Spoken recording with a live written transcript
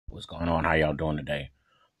What's going on? How y'all doing today?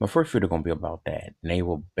 My first video gonna be about that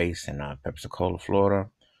naval base in Pensacola,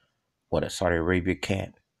 Florida. What a Saudi Arabia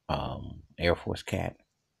cat, Air Force cat,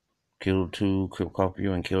 killed a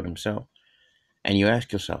couple and killed himself. And you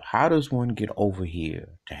ask yourself, how does one get over here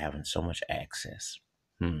to having so much access?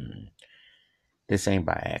 This ain't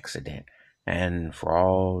by accident. And for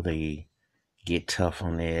all the get tough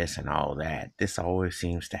on this and all that, this always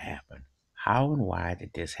seems to happen. How and why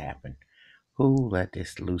did this happen? Who let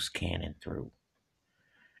this loose cannon through?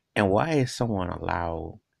 And why is someone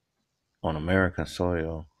allowed on American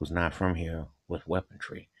soil who's not from here with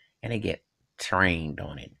weaponry and they get trained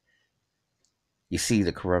on it? You see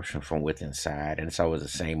the corruption from within inside, and it's always the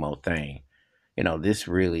same old thing. This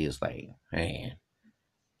really is like, man,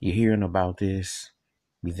 you're hearing about this,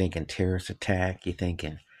 you're thinking terrorist attack, you're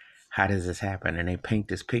thinking, how does this happen? And they paint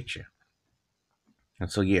this picture.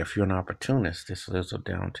 And so, yeah, if you're an opportunist, this lives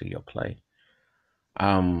down to your play.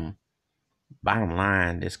 Bottom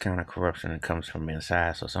line, this kind of corruption comes from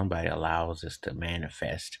inside, so somebody allows this to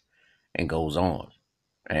manifest and goes on.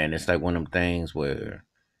 And it's like one of them things where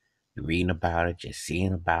you're reading about it, just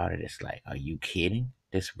seeing about it. It's like, are you kidding?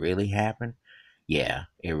 This really happened? Yeah,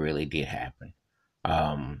 it really did happen.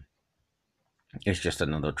 It's just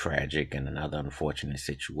another tragic and another unfortunate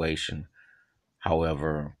situation.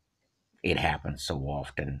 However, it happens so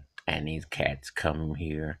often, and these cats come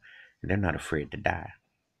here, and they're not afraid to die.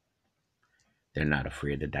 They're not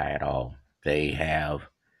afraid to die at all. They have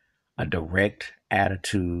a direct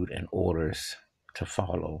attitude and orders to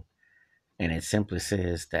follow. And it simply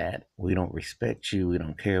says that we don't respect you, we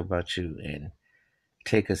don't care about you, and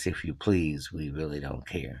take us if you please, we really don't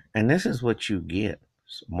care. And this is what you get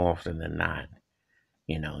more often than not.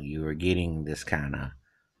 You are getting this kind of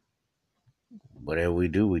whatever we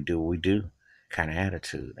do what we do kind of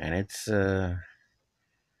attitude. And it's a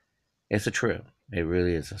trip. It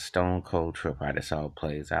really is a stone cold trip how this all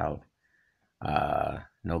plays out.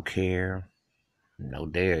 No care, no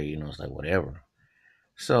dare, it's like whatever.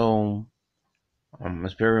 So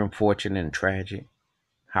it's very unfortunate and tragic.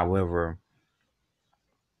 However,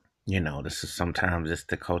 this is sometimes it's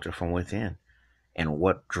the culture from within and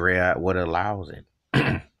what allows it.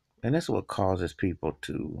 And this is what causes people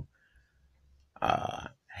to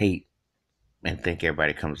hate and think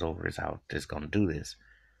everybody comes over is out that's going to do this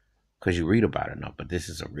because you read about it enough. But this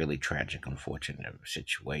is a really tragic, unfortunate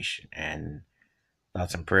situation. And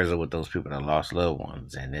thoughts and prayers are with those people that lost loved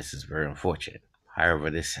ones. And this is very unfortunate. However,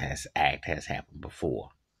 this act has happened before.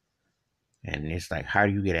 And it's like, how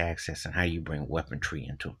do you get access and how do you bring weaponry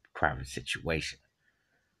into a private situation?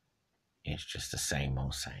 It's just the same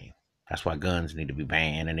old same. That's why guns need to be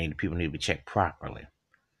banned and people need to be checked properly.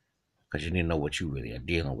 Because you need to know what you really are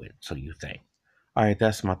dealing with, so you think. All right,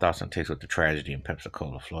 that's my thoughts and takes with the tragedy in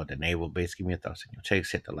Pensacola, Florida. Naval base, give me your thoughts and your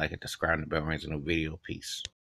takes. Hit the like and subscribe and the bell rings in the video. Peace.